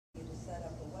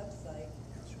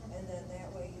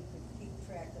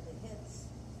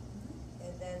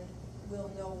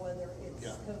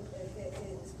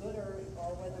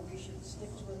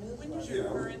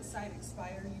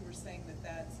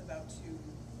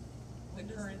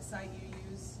current site you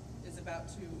use is about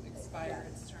to expire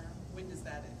its term. When does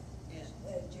that end?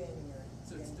 January.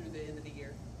 So it's through the end of the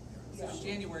year? So Yeah.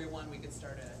 January 1, we could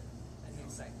start a new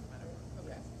site for Meadowbrook.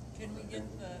 Okay. Can we get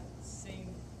the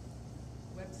same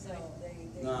website? No,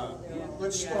 they No, do their own.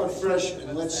 let's Yeah. start fresh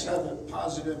and let's have it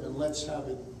positive and let's have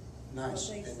it nice.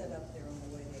 Well, they set up their own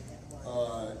the way they had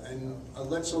one. And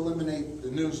let's eliminate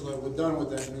the newsletter. We're done with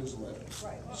that newsletter.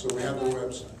 Right. So we have the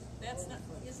website. That's not,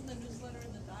 isn't the newsletter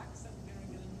in the docs that we're gonna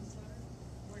get a newsletter?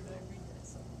 Where did I read that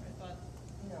somewhere? I thought,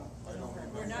 No. I don't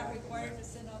remember. we're not required to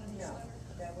send out a No. newsletter?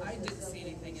 That was I just didn't see something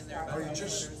anything we in there No, about started. you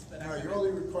just, newsletters, but no, I you're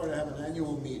only required to have an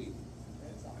annual meeting.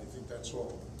 That's all. I think that's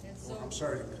all. And so- I'm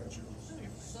sorry to cut you off.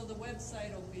 So the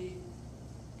website will be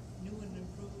new and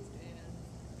improved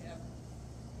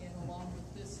and along with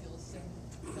this, you'll tell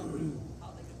them how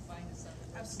they can find us on the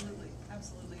website. Absolutely,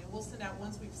 absolutely. And we'll send out,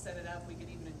 once we've set it up, we can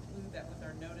even include that with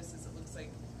our notices. It looks like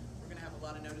we're gonna have a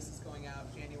lot of notices going out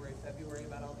January, February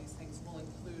about all these things. We'll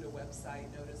include a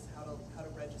website notice, how to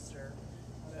register,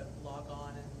 how to log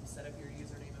on and set up your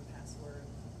username and password,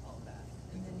 all of that.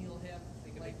 And then you'll have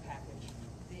Make a like big package.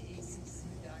 the ACC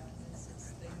documents,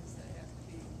 it's things that have to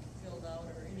be filled out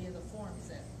or any of the forms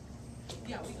that.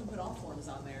 Yeah, we can put all forms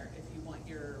on there if you want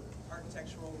your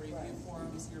architectural review Right.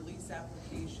 forms, your lease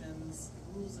applications,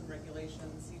 rules and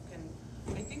regulations. You can,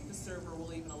 I think the server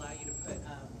will even allow you to put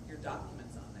your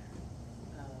documents on there.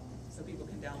 So people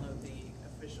can download the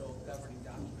official governing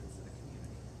documents of the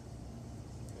community.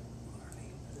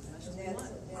 As much as And we that's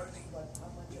want. what, how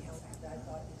much a month, I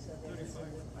thought you said that was.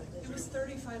 It was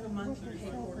 $35 a month, you pay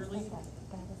quarterly.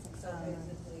 So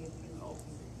basically, if you either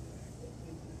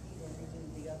renew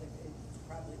the other, it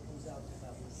probably comes out to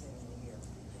about the same a year.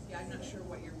 Yeah, I'm not sure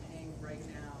what you're paying right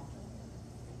now.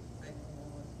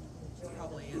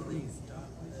 Probably in these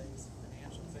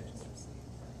financials I just received.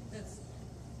 That's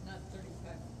not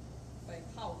 35 by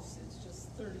house, it's just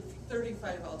 30.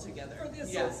 35 altogether. For the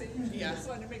Yeah. association, Yeah. just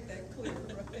wanted to make that clear,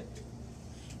 right?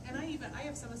 And I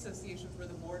have some associations where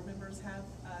the board members have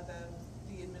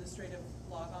the administrative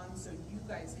logon, so you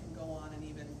guys can go on and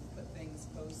even put things,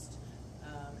 post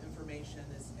information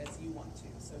as you want to.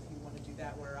 So if you want to do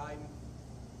that, where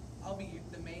I'll be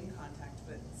the main contact,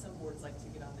 but some boards like to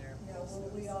get on there. and Now, post will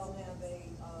we those. all have a,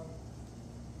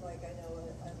 like I know on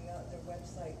their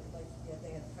website, like, yeah, they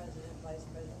had president, vice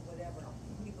president, whatever.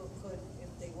 People could, if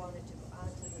they wanted to go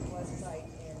onto the website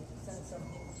and send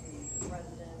something to the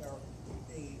president or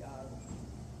the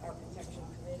architectural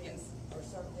committee Yes. or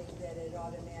something, that it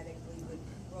automatically would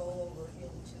roll over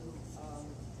into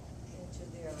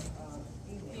their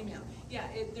email. Yeah,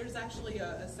 there's actually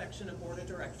a section of board of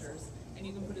directors, and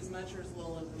you can put as much or as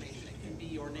little information. It can be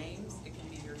your names, it can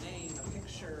be your name, a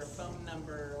picture, a phone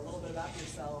number, a little bit about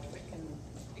yourself. It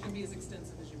can be as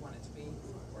extensive as you want it to be,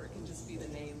 or it can just be the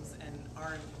names and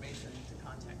our information to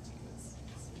contact you. It's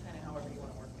kind of however you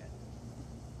want to work it.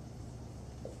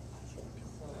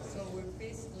 So we're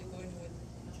basically going with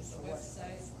just a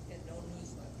website and no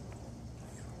newsletter.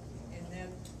 And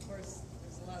then, of course,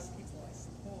 there's a lot of people, I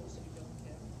suppose, who don't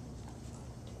have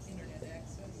internet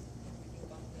access. What do we do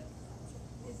about that?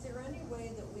 Is there any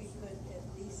way that we could at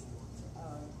least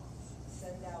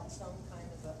send out some kind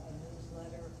of a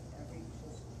newsletter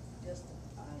just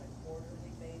on a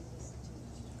quarterly basis to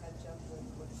catch up with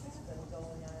what's been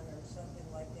going on or something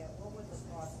like that? What would the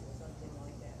cost of something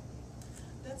like that be?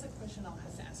 That's a question I'll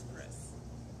have to ask Chris.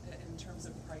 In terms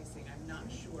of pricing, I'm not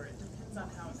sure. It depends on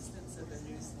how extensive a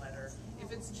newsletter.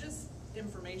 If it's just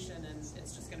information and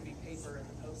it's just going to be paper and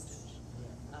the postage,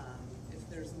 if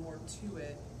there's more to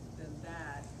it than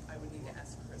that, I would need to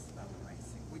ask Chris about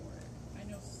pricing for it. I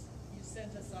know you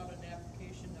sent us out an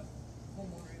application of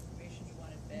homeowner information you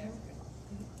wanted back.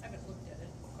 I haven't looked at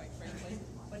it, quite frankly,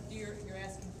 but you're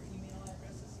asking for email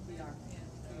addresses? We are. And,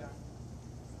 We are.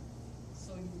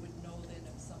 So you would know then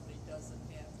if somebody doesn't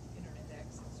have internet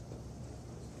access.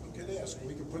 We could ask,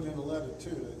 we could put in a letter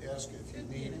too, to ask if you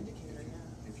Could be need, an indicator,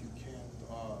 yeah. if you can't,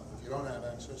 if you don't have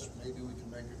access, maybe we can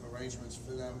make arrangements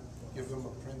for them, give them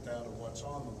a printout of what's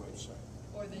on the website.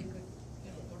 Or they could,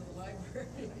 go to the library.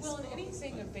 Well, and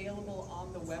anything available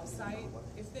on the website,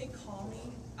 if they call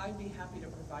me, I'd be happy to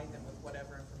provide them with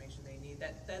whatever information they need.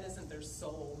 That isn't their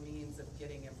sole means of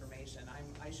getting information.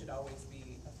 I should always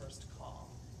be a first call,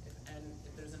 and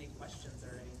if there's any questions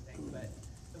or anything. But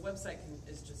the website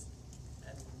is just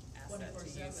an asset to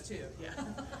use 24/7. too. Yeah,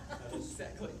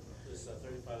 exactly. This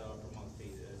 $35 per month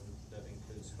fee, that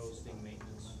includes hosting,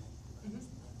 maintenance?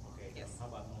 Okay, Yes. how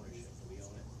about ownership? Do we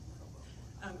own it?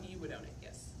 You would own it,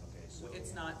 yes. Okay, so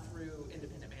It's not through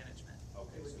independent management.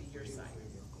 Okay, It would so be your if site. we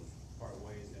part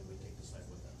ways, then we take the site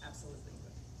with us. Absolutely.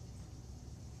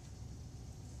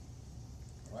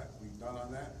 done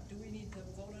on that? Do we need to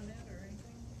vote on that or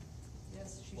anything?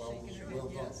 Yes, she's Well, shaking her we'll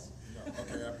head, vote. yes. No,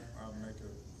 okay, I'll make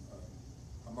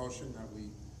a motion that we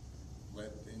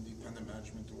let independent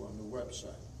management do our new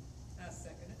website. I'll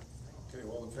second it. Okay,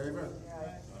 all in favor? Yeah.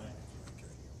 Okay.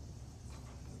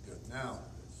 Good. Now,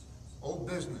 old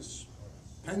business,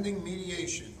 pending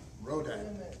mediation, Road Wait a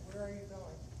Act. minute, where are you going?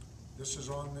 This is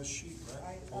on this sheet,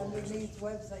 right? Old business. Underneath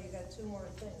website, you got two more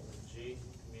things. G,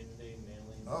 community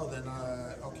mailing. Oh, then,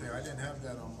 okay, I didn't have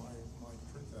that on my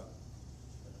printout.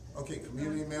 Okay,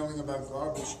 community mailing about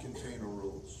garbage container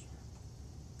rules.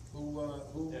 Who,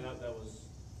 Yeah, that was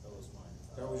mine.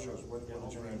 That was yours. What Yeah,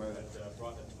 did you mean by that?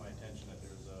 Brought that to my attention that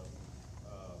there's a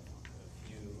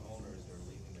few owners that are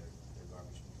leaving their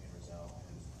garbage containers out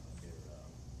and their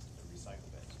recycle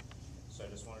bins. So I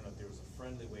just wanted to know if there was a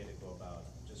friendly way to go about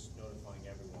just notifying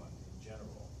everyone in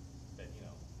general that,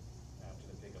 after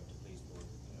they pick up the police board,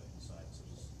 inside, so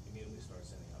just immediately start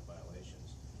sending out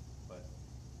violations. But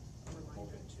I'm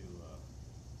open to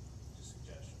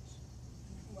suggestions.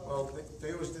 Well,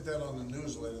 they always did that on the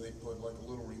newsletter. They put like a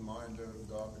little reminder,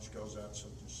 garbage goes out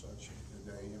such and such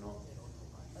today, A lot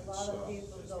of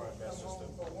people It's don't probably best come just home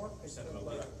to from work. send them a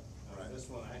letter. Right. This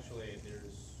one, actually,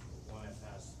 there's one I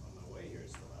passed on my way here,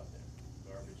 it's still out there,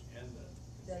 garbage and the.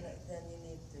 Then you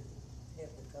need to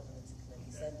have the governance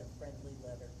committee send a friendly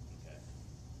letter. Okay.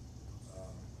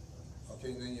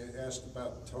 Okay, and then you asked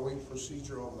about towing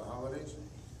procedure over the holidays?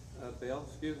 Bill,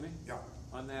 excuse me? Yeah.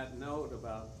 On that note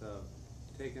about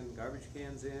taking garbage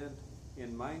cans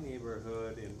in my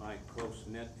neighborhood, in my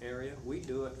close-knit area, we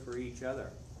do it for each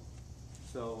other.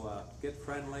 So get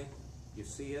friendly, you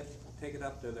see it, take it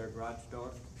up to their garage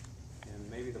door, and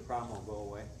maybe the problem will go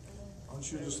away. Aren't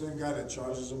you the same guy that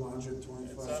charges them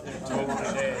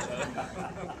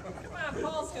 $125? Come on,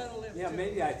 Paul's gotta live too. Yeah,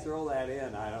 maybe I throw that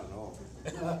in, I don't know.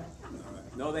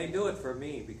 No, they do it for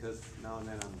me, because now and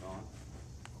then I'm gone.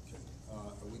 Okay,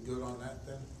 are we good on that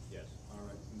then? Yes. All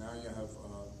right, now you have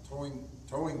towing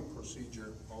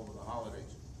procedure over the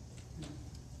holidays.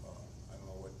 I don't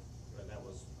know what, And that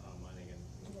was mine again.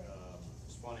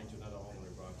 Responding to another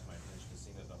homeowner who brought to my attention,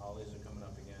 seeing that the holidays are coming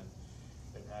up again.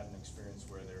 They've had an experience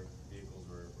where their vehicles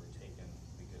were taken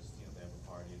because, they have a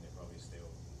party and they probably stay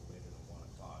open later than 1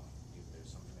 o'clock. If there's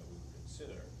something that we would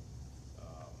consider, to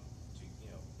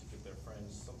give their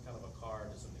friends some kind of a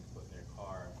card or something to put in their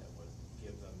car that would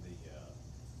give them the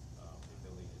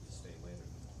ability to stay later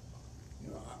than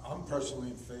 1 o'clock. I'm personally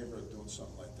in favor of doing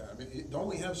something like that. I mean, don't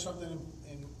we have something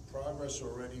in progress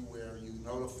already where you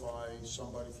notify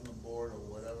somebody from the board or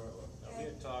whatever? Now, we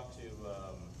had talked to,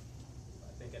 I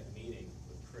think at the meeting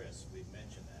with Chris, we'd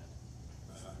mentioned that.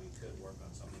 We could work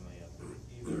on something like that.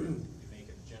 Either we make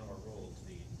it a general rule to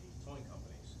the towing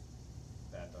companies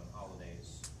that on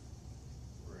holidays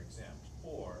we're exempt,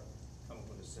 or come up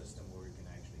with a system where we can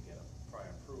actually get a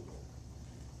prior approval.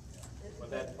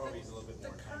 But that probably is a little bit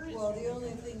more time. Well, the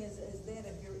only thing is that if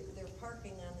they're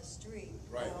parking on the street.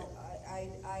 Right. Now,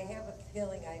 I have a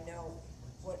feeling I know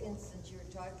what instance you're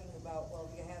talking about. Well,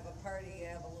 you have a party, you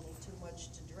have a little too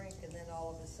much to drink, and then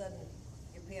all of a sudden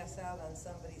you pass out on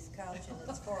somebody's couch and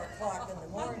it's 4 o'clock in the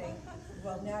morning.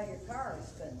 Well, now your car has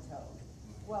been towed.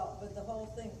 Well, but the whole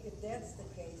thing, if that's the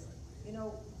case,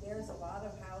 there's a lot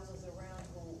of houses around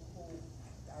who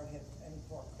have in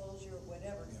foreclosure or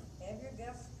whatever. Yeah. Have your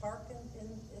guests park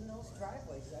in those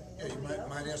driveways. I mean, Yeah, you nobody else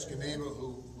might is ask a gonna- neighbor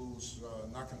who's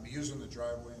not gonna be using the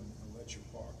driveway and let you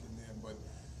park in there, but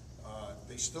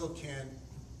they still can't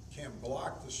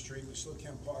block the street, they still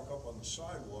can't park up on the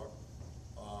sidewalk.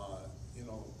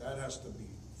 That has to be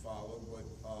followed, but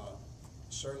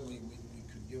certainly we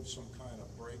could give some kind of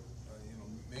break,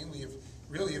 mainly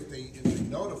if they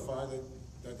notify that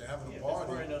they're having a Yeah, party. that's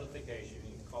for a notification,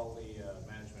 you can call the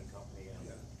management company and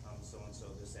Yeah. so-and-so,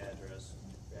 this address,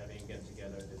 we're having a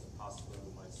get-together, there's a possibility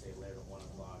we might stay later at 1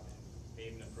 o'clock, and they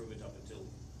even approve it up until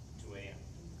 2 a.m.,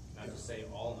 not to say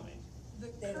all night. The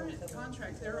They don't current come in.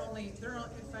 contract,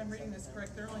 if I'm reading this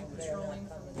correct, they're only patrolling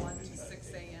from 1 to 6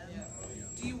 a.m.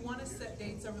 Do you want to set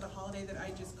dates over the holiday that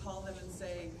I just call them and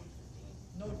say,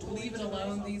 No leave it towing alone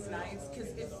tonight. these nights? Because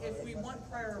if we want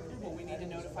prior approval, we need to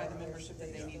notify the membership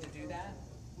that they need to do that.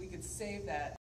 We could save that